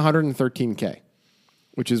bets 113K,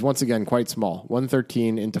 which is once again quite small.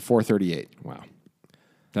 113 into 438. Wow.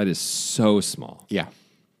 That is so small. Yeah.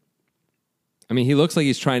 I mean, he looks like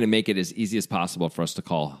he's trying to make it as easy as possible for us to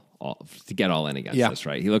get all in against us,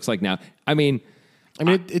 right? He looks like now. I mean,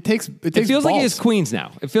 it takes. It feels balls. like he has queens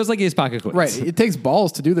now. It feels like he has pocket queens. Right. It takes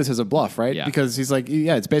balls to do this as a bluff, right? Yeah. Because he's like,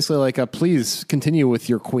 it's basically like a please continue with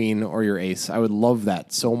your queen or your ace. I would love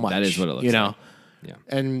that so much. That is what it looks like. Yeah.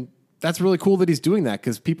 And that's really cool that he's doing that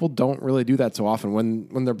because people don't really do that so often.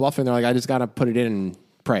 When they're bluffing, they're like, I just got to put it in and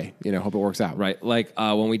pray, hope it works out. Right. Like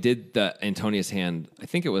when we did the Antonius hand, I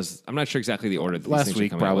think it was, I'm not sure exactly the order. That last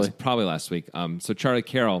week, probably last week. So Charlie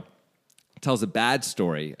Carroll tells a bad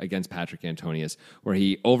story against Patrick Antonius where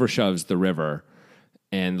he overshoves the river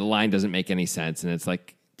and the line doesn't make any sense. And it's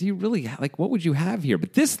like, do you really, what would you have here?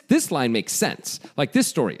 But this line makes sense. Like, this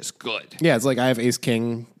story is good. Yeah, it's like I have ace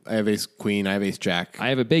king I have ace queen. I have ace jack. I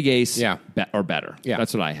have a big ace Yeah. Or better. Yeah.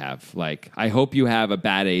 That's what I have. Like, I hope you have a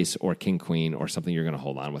bad ace or king queen or something you're going to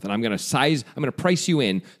hold on with. And I'm going to price you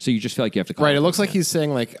in so you just feel like you have to call. Right. It looks like he's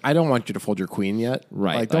saying, like, I don't want you to fold your queen yet.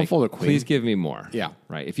 Right. Like, don't fold a queen. Please give me more. Yeah.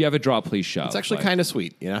 Right. If you have a draw, please shove. It's actually kind of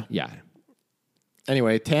sweet, you know? Yeah.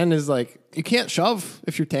 Anyway, tan is like, you can't shove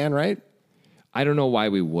if you're tan, right? I don't know why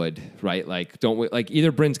we would, right? Like, don't we, like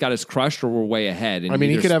either Bryn's got us crushed or we're way ahead. In I mean,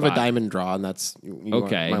 he either could have a spot. diamond draw, and that's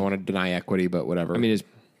Okay. Might want to deny equity, but whatever. I mean,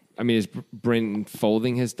 is Bryn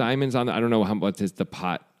folding his diamonds on? I don't know what is the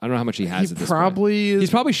pot. I don't know how much he has at this point. He's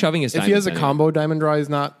probably shoving his if diamonds. he has a anyway. combo diamond draw, he's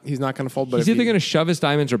not going to fold. But He's either going to shove his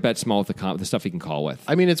diamonds or bet small with the stuff he can call with.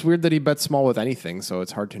 I mean, it's weird that he bets small with anything, so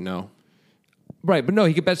it's hard to know. Right, but no,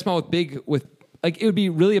 he could bet small with. Like, it would be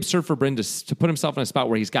really absurd for Bryn to put himself in a spot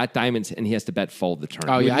where he's got diamonds and he has to bet fold the turn.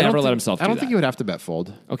 Oh He yeah, would never let himself do I don't that. think he would have to bet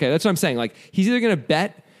fold. Okay, that's what I'm saying. Like, he's either going to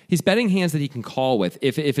bet, he's betting hands that he can call with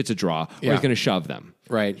if it's a draw, or Yeah. he's going to shove them.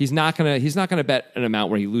 Right. He's not going to bet an amount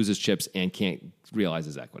where he loses chips and can't realize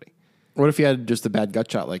his equity. What if he had just a bad gut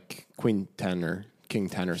shot, like queen 10 or king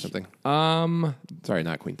 10 or something? Sorry,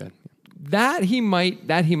 not queen 10. That he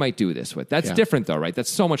might do this with. That's Yeah. different though, right? That's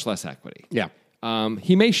so much less equity. Yeah.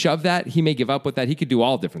 He may shove that. He may give up with that. He could do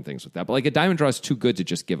all different things with that. But like a diamond draw is too good to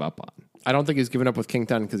just give up on. I don't think he's given up with king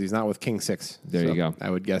 10 because he's not with king 6. There you go. I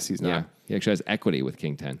would guess he's not. Yeah, he actually has equity with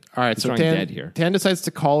king 10. All right, he's so drawing dead here. Tan decides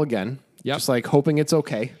to call again. Yep. Just like hoping it's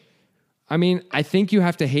okay. I mean, I think you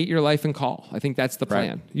have to hate your life and call. I think that's the plan.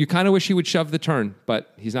 Right. You kind of wish he would shove the turn,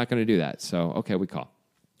 but he's not going to do that. So, okay, we call.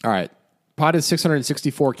 All right. Pot is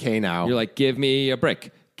 664K now. You're like, give me a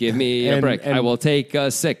brick. Give me a And- brick. and- I will take a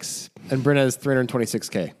 6. And Bryn has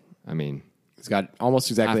 326K. I mean, He's got almost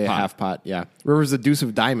exactly Half a pot. half pot. Yeah. River's the deuce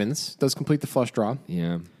of diamonds. Does complete the flush draw.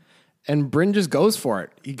 yeah. And Bryn just goes for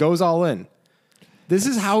it. He goes all in. This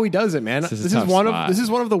is how he does it, man. This is a This tough is one spot. of this is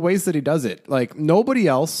one of the ways that he does it. Like nobody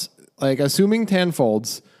else, like assuming Tan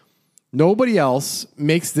folds, nobody else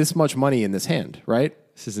makes this much money in this hand, right?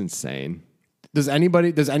 This is insane. Does any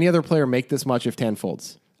other player make this much if Tan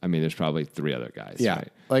folds? I mean, there's probably 3 other guys. Yeah. Right.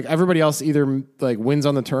 Like everybody else either like wins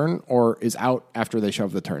on the turn or is out after they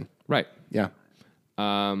shove the turn. Right. Yeah.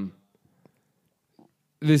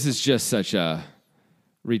 This is just such a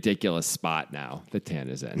ridiculous spot now that Tan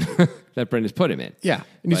is in, that Bryn has put him in. Yeah.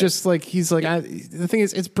 And he's like, the thing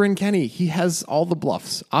is, it's Bryn Kenney. He has all the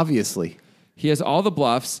bluffs, obviously. He has all the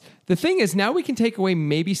bluffs. The thing is, now we can take away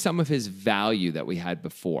maybe some of his value that we had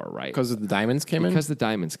before, right? Because the diamonds came in? Because the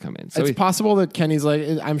diamonds come in. So It's possible that Kenny's like,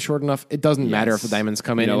 I'm short enough. It doesn't matter if the Yes. diamonds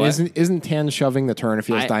come in. You know And what? isn't Tan shoving the turn if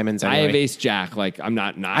he has diamonds anyway? I have ace jack. Like, I'm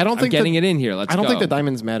not. I don't I'm think getting that- it in here. Let's I don't go. think the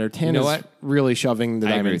diamonds matter. Tan know is what? really shoving the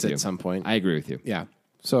I agree diamonds with you. at some point. I agree with you. Yeah.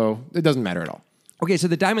 So it doesn't matter at all. Okay, so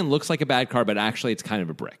the diamond looks like a bad card, but actually it's kind of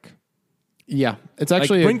a brick. Yeah. It's Like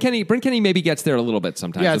actually... Bryn Kenny maybe gets there a little bit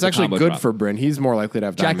sometimes. yeah, with it's the actually combo good drop. for Bryn. He's more likely to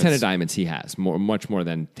have Jack diamonds. 10 of diamonds. He has much more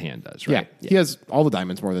than Tan does, Yeah. right? He has all the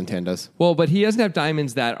diamonds more than Tan does. Well, but he doesn't have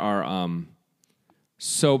diamonds that are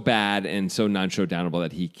so bad and so non-showdownable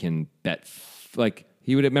that he can bet.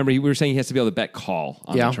 He would remember. We were saying he has to be able to bet call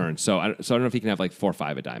on Yeah. the turn. So I don't know if he can have like 4 or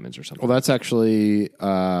 5 of diamonds or something. Well, that's actually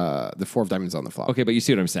the 4 of diamonds on the flop. Okay, but you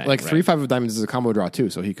see what I'm saying? Like right? 3-5 of diamonds is a combo draw too,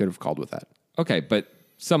 so he could have called with that. Okay, but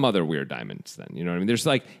some other weird diamonds. Then you know what I mean? There's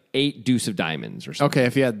like 8 deuce of diamonds or something. Okay,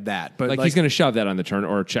 if he had that, but Like he's going to shove that on the turn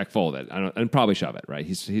or check fold it. And probably shove it. Right?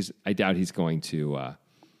 I doubt he's going to.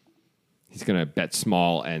 He's going to bet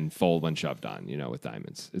small and fold when shoved on. With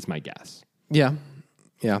diamonds. It's my guess. yeah.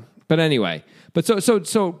 But anyway, but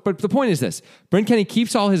the point is this: Bryn Kenney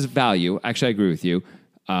keeps all his value. Actually, I agree with you,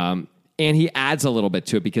 and he adds a little bit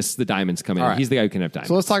to it because the diamonds come in. All right. He's the guy who can have diamonds.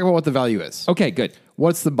 So let's talk about what the value is. Okay, good.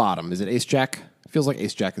 What's the bottom? Is it ace jack? Feels like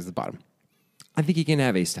ace jack is the bottom. I think he can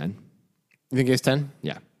have ace 10. You think ace 10?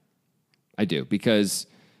 Yeah, I do because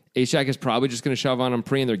ace jack is probably just going to shove on him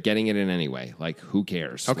pre, and they're getting it in anyway. Like, who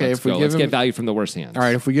cares? Okay, let's if we go. give Let's him- get value from the worst hands. All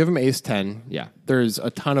right, if we give him ace 10, Yeah. there's a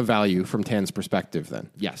ton of value from Tan's perspective then,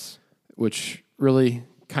 Yes. which really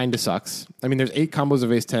kind of sucks. I mean, there's 8 combos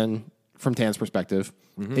of ace 10 from Tan's perspective,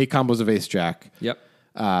 8 combos of ace jack. Yep.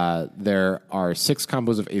 There are 6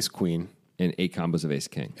 combos of ace queen And 8 combos of ace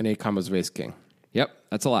king. and 8 combos of ace king. Yep,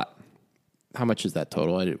 that's a lot. How much is that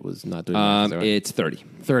total? I was not doing that. Is that right? It's 30.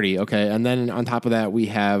 30, okay. And then on top of that, we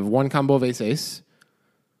have 1 combo of ace ace.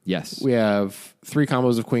 Yes. We have 3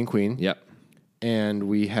 combos of queen queen. Yep. And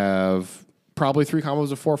we have probably 3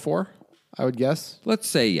 combos of 4-4, I would guess. Let's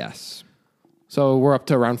say yes. So we're up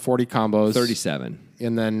to around 40 combos. 37.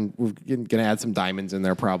 And then we're going to add some diamonds in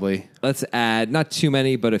there probably. Let's add not too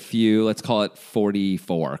many, but a few. Let's call it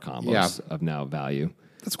 44 combos Yeah. of now value.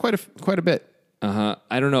 That's quite a bit.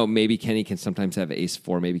 I don't know. Maybe Kenney can sometimes have ace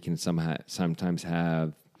four. Maybe can sometimes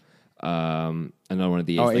have another one of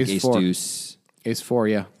the ace, like ace four. deuce. Ace four,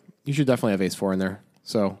 yeah. You should definitely have ace four in there.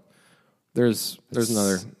 So there's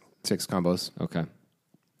another 6 combos. Okay.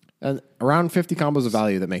 And around 50 combos of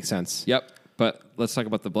value that makes sense. Yep. But let's talk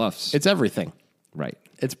about the bluffs. It's everything. Right.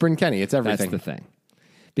 It's Bryn Kenney. It's everything. That's the thing.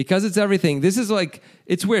 Because it's everything, this is like,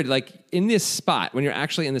 it's weird. Like in this spot, when you're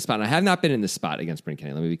actually in this spot, and I have not been in this spot against Bryn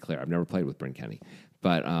Kenney. Let me be clear. I've never played with Bryn Kenney.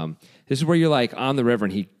 But this is where you're like on the river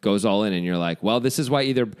and he goes all in and you're like, well, this is why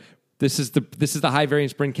either this is the high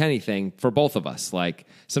variance Bryn Kenney thing for both of us. Like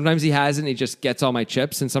sometimes he has it and he just gets all my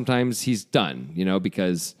chips and sometimes he's done,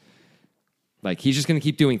 because like he's just going to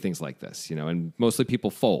keep doing things like this, and mostly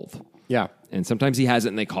people fold. Yeah. And sometimes he has it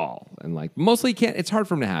and they call. And like mostly he can't, it's hard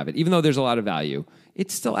for him to have it. Even though there's a lot of value,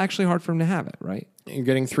 it's still actually hard for him to have it, right? You're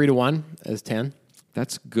getting 3-1 as 10.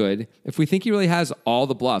 That's good. If we think he really has all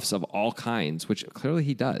the bluffs of all kinds, which clearly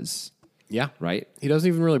he does. Yeah. Right? He doesn't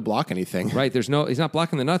even really block anything. Right. He's not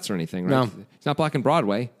blocking the nuts or anything, right? No. He's not blocking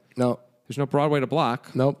Broadway. No. There's no Broadway to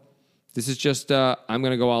block. Nope. This is just, I'm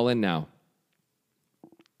going to go all in now.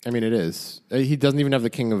 I mean, it is. He doesn't even have the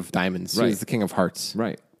king of diamonds. Right. He's the king of hearts.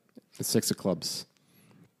 Right. The 6 of clubs.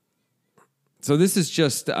 So this is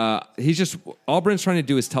just, all Bryn's trying to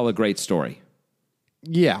do is tell a great story.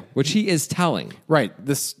 Yeah. Which he is telling. Right.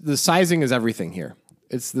 The sizing is everything here.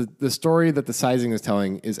 It's the story that the sizing is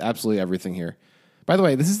telling is absolutely everything here. By the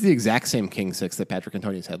way, this is the exact same king 6 that Patrick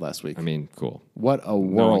Antonius had last week. I mean, cool. What a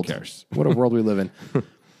world. No one cares. What a world we live in.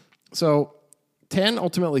 So, Tan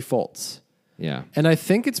ultimately folds. Yeah. And I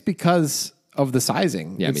think it's because of the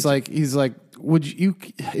sizing. Yeah, it's like, he's like, would you,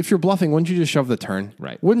 if you're bluffing, wouldn't you just shove the turn?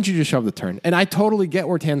 Right. Wouldn't you just shove the turn? And I totally get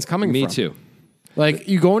where Tan's coming from. Me too. Like,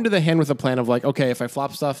 you go into the hand with a plan of like, okay, if I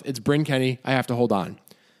flop stuff, it's Bryn Kenney, I have to hold on.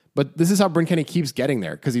 But this is how Bryn Kenney keeps getting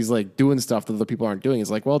there because he's like doing stuff that other people aren't doing.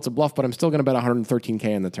 He's like, well, it's a bluff, but I'm still going to bet 113K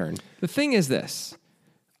in the turn. The thing is this.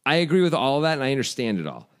 I agree with all of that and I understand it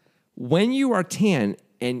all. When you are Tan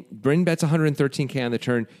and Bryn bets 113K on the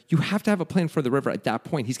turn, you have to have a plan for the river at that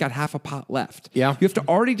point. He's got half a pot left. Yeah. You have to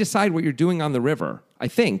already decide what you're doing on the river, I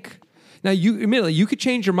think. Now, admittedly, you could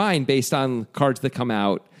change your mind based on cards that come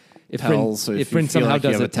out. If Tells, Bryn, if if you Bryn feel somehow like you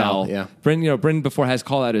have doesn't a tell, tell. yeah. Bryn before has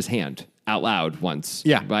called out his hand out loud once.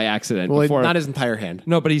 Yeah. By accident. Well, before, not his entire hand.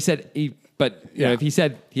 No, but he said Yeah. if he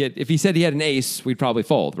said he had an ace, we'd probably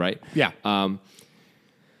fold, right? Yeah.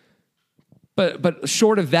 But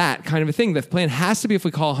short of that kind of a thing, the plan has to be if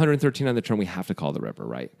we call 113 on the turn, we have to call the river,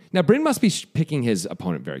 right? Now, Bryn must be picking his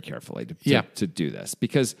opponent very carefully to do this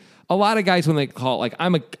because a lot of guys, when they call, like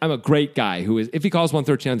I'm a great guy who is, if he calls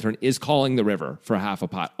 113 on the turn, is calling the river for half a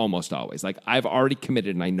pot almost always. Like I've already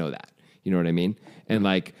committed and I know that. You know what I mean? And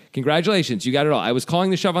like, congratulations, you got it all. I was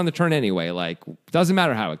calling the shove on the turn anyway. Like, doesn't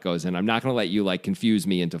matter how it goes, and I'm not going to let you like confuse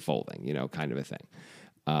me into folding. Kind of a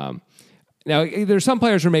thing. Now, there's some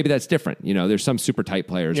players where maybe that's different. There's some super tight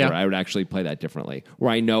players where I would actually play that differently, where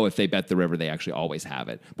I know if they bet the river, they actually always have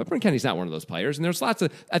it. But Bryn Kenney's not one of those players, and there's lots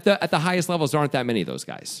of at the highest levels. There aren't that many of those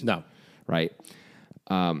guys. No, right?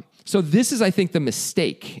 So this is, I think, the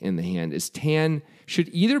mistake in the hand is Tan should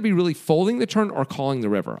either be really folding the turn or calling the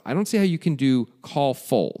river. I don't see how you can do call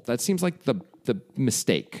fold. That seems like the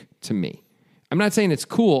mistake to me. I'm not saying it's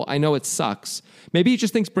cool. I know it sucks. Maybe he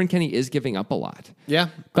just thinks Bryn Kenney is giving up a lot. Yeah.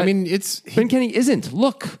 But I mean, Bryn Kenney isn't.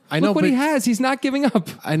 Look what he has. He's not giving up.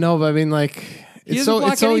 I know, but I mean, like, it's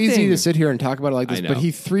so easy to sit here and talk about it like this, but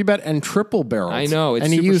he 3-bet and triple barreled. I know.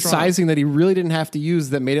 And he used sizing that he really didn't have to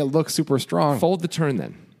use that made it look super strong. Fold the turn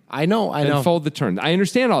then. I know. And fold the turn. I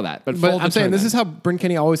understand all that, but fold the turn. I'm saying this is how Bryn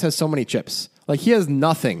Kenney always has so many chips. Like, he has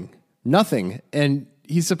nothing, and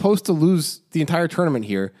he's supposed to lose the entire tournament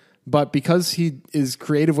here. But because he is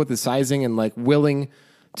creative with his sizing and like willing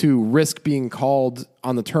to risk being called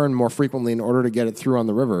on the turn more frequently in order to get it through on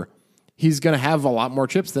the river, he's going to have a lot more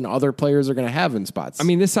chips than other players are going to have in spots. I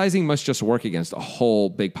mean, this sizing must just work against a whole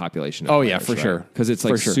big population of players, for sure. Because it's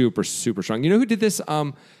like super, super strong. You know who did this?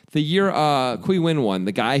 The year Kui Win won,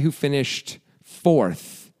 the guy who finished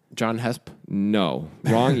 4th. John Hesp? No,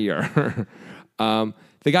 wrong year.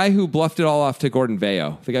 The guy who bluffed it all off to Gordon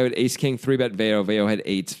Veo. The guy who had ace king 3-bet Veo. Veo had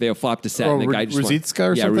 8s. Veo flopped a set, and the guy just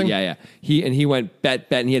Ruzicka or something? Yeah. He went bet,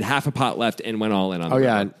 and he had half a pot left and went all in on the river.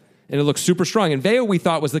 Yeah. And it looked super strong. And Veo, we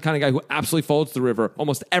thought, was the kind of guy who absolutely folds the river,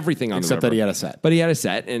 almost everything on the river. Except that he had a set. But he had a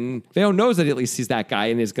set, and Veo knows that at least he's that guy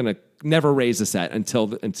and is going to never raise a set until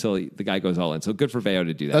the guy goes all in. So good for Veo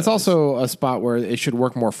to do that. That's also a spot where it should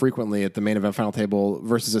work more frequently at the main event final table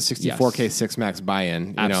versus a 64K 6 max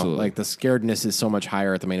buy-in. Absolutely. Like the scaredness is so much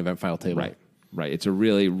higher at the main event final table. Right. right? It's a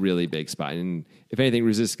really, really big spot. And if anything,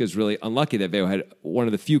 Ruzicka is really unlucky that Veo had one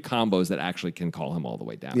of the few combos that actually can call him all the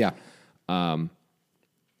way down. Yeah.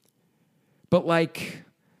 But like,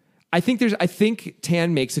 I think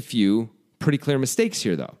Tan makes a few pretty clear mistakes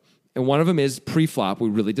here, though. And one of them is pre-flop. We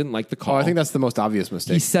really didn't like the call. Oh, I think that's the most obvious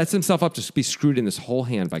mistake. He sets himself up to be screwed in this whole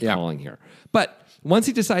hand by calling here. But once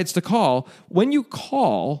he decides to call, when you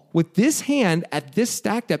call with this hand at this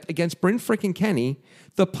stack depth against Bryn freaking Kenney,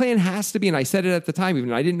 the plan has to be, and I said it at the time, even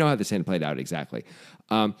though I didn't know how this hand played out exactly.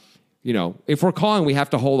 If we're calling, we have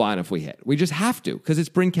to hold on if we hit. We just have to, because it's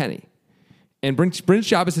Bryn Kenney. And Bryn's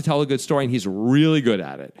job is to tell a good story, and he's really good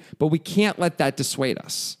at it. But we can't let that dissuade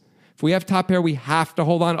us. If we have top pair, we have to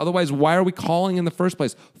hold on. Otherwise, why are we calling in the first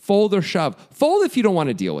place? Fold or shove. Fold if you don't want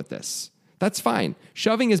to deal with this. That's fine.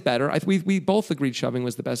 Shoving is better. We both agreed shoving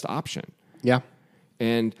was the best option. Yeah.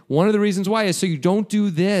 And one of the reasons why is so you don't do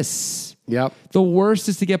this. Yep. The worst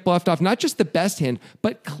is to get bluffed off, not just the best hand,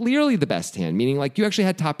 but clearly the best hand, meaning like you actually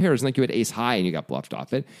had top pairs and like you had ace high and you got bluffed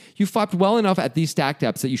off it. You flopped well enough at these stack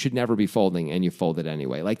depths that you should never be folding and you folded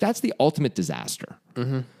anyway. Like that's the ultimate disaster.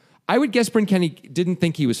 Mm-hmm. I would guess Bryn Kenney didn't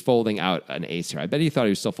think he was folding out an ace here. I bet he thought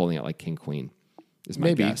he was still folding out like king queen. Is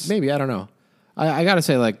my guess. Maybe, I don't know. I got to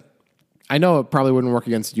say, like, I know it probably wouldn't work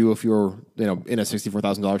against you if you were, in a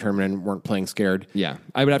 $64,000 tournament and weren't playing scared. Yeah,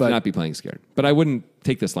 I would have to not be playing scared. But I wouldn't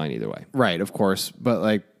take this line either way. Right, of course. But,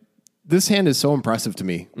 like, this hand is so impressive to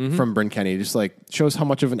me from Bryn Kenney. Just, like, shows how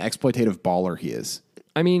much of an exploitative baller he is.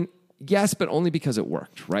 I mean, yes, but only because it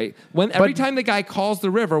worked, right? Every time the guy calls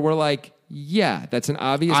the river, we're like, yeah, that's an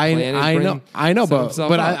obvious plan. I know, but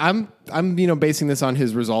I'm basing this on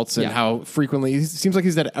his results and how frequently it seems like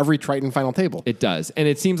he's at every Triton final table. It does, and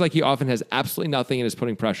it seems like he often has absolutely nothing and is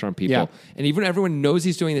putting pressure on people. Yeah. And even everyone knows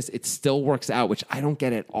he's doing this, it still works out, which I don't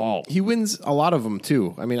get at all. He wins a lot of them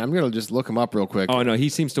too. I mean, I'm going to just look him up real quick. Oh no, he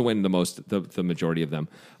seems to win the majority of them.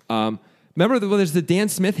 Remember, there's the Dan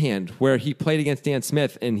Smith hand where he played against Dan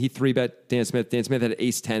Smith and he 3-bet Dan Smith. Dan Smith had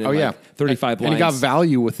ace 10 and 35 blinds. And he got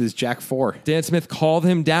value with his jack 4. Dan Smith called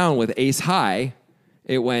him down with ace high.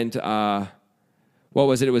 It went, what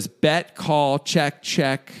was it? It was bet, call, check,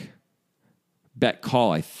 bet,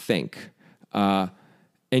 call, I think. And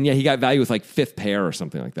yeah, he got value with like fifth pair or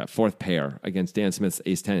something like that, fourth pair against Dan Smith's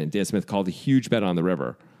ace 10. And Dan Smith called a huge bet on the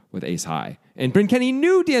river with ace high. And Bryn Kenney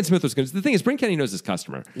knew Dan Smith was going to. The thing is, Bryn Kenney knows his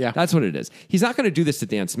customer. Yeah. That's what it is. He's not going to do this to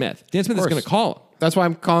Dan Smith. Dan Smith is going to call him. That's why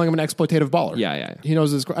I'm calling him an exploitative baller. Yeah. He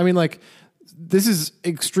knows his. I mean, like, this is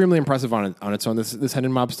extremely impressive on its own, this head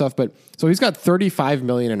and mob stuff. But so he's got $35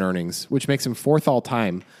 million in earnings, which makes him 4th all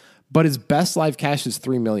time. But his best live cash is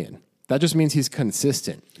 $3 million. That just means he's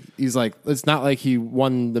consistent. He's like, it's not like he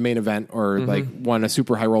won the main event or like won a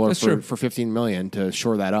super high roller for $15 million to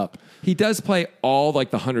shore that up. He does play all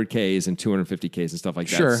like the 100Ks and 250Ks and stuff like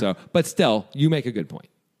that. Sure. So, but still, you make a good point.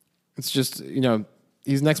 It's just, he's an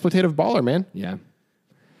exploitative baller, man. Yeah.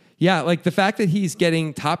 Yeah, like the fact that he's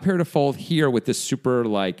getting top pair to fold here with this super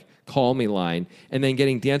like call me line and then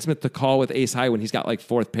getting Dan Smith to call with ace high when he's got like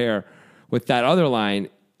 4th pair with that other line,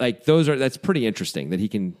 like that's pretty interesting that he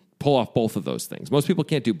can pull off both of those things. Most people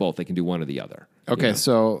can't do both. They can do one or the other. Okay,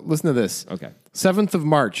 so listen to this. Okay. 7th of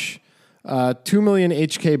March, 2 million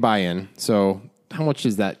HK buy-in. So how much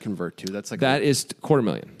does that convert to? That's like that is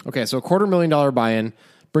 $250,000. Okay, so $250,000 buy-in.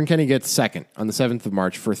 Bryn Kenney gets second on the 7th of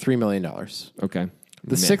March for $3 million. Okay.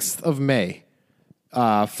 The 6th of May,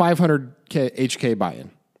 500 HK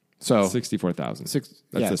buy-in. So 64,000.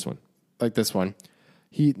 That's this one. Like this one.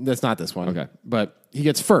 That's not this one. Okay. But he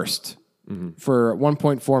gets first for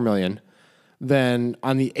 $1.4 million. Then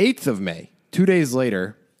on the 8th of May, 2 days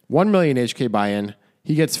later, 1 million HK buy-in.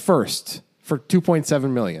 He gets first for $2.7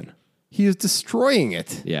 million. He is destroying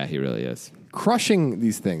it. Yeah, he really is. Crushing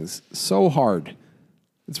these things so hard.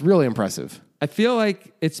 It's really impressive. I feel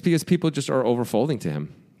like it's because people just are overfolding to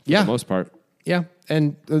him for the most part. Yeah.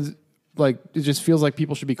 And it just feels like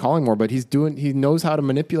people should be calling more, but he knows how to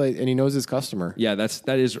manipulate and he knows his customer. Yeah,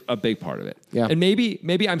 that is a big part of it. Yeah. And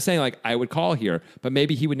maybe I'm saying like I would call here, but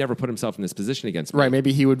maybe he would never put himself in this position against me. Right.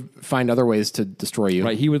 Maybe he would find other ways to destroy you.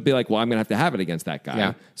 Right. He would be like, well, I'm going to have it against that guy.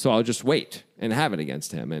 Yeah. So I'll just wait and have it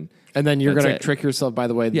against him. And then you're going to trick yourself, by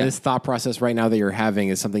the way. Yeah. This thought process right now that you're having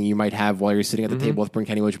is something you might have while you're sitting at the table with Bryn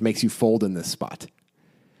Kenney, which makes you fold in this spot.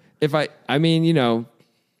 Since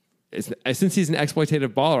he's an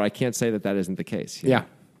exploitative baller, I can't say that isn't the case. Yeah.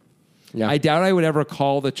 Yeah. I doubt I would ever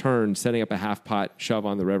call the turn setting up a half pot shove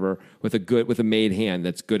on the river with a made hand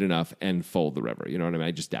that's good enough and fold the river. You know what I mean?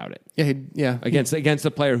 I just doubt it. Yeah. Against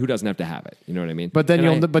a player who doesn't have to have it. You know what I mean? But then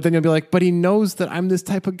you'll be like, but he knows that I'm this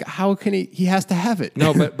type of guy. How can he has to have it.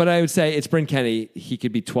 No, but I would say it's Bryn Kenney. He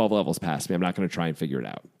could be 12 levels past me. I'm not going to try and figure it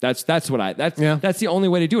out. That's the only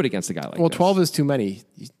way to do it against a guy like this. Well, 12 is too many.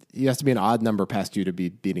 He has to be an odd number past you to be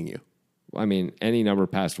beating you. I mean, any number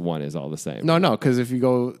past 1 is all the same. No,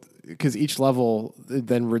 because each level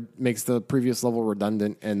then makes the previous level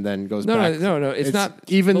redundant and then goes back. No. It's not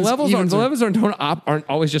even. The levels aren't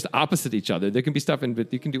always just opposite each other. There can be stuff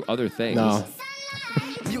but you can do other things. No.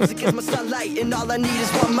 Music is my sunlight, and all I need is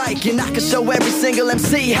one mic. And I can show every single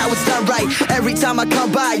MC how it's done right. Every time I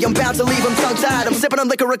come by, I'm bound to leave them tongue-tied. I'm sipping on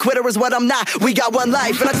liquor, a quitter is what I'm not. We got one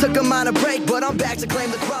life, and I took a minor break, but I'm back to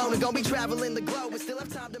claim the throne. And gonna be traveling the globe, and still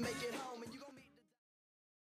have time to make it home.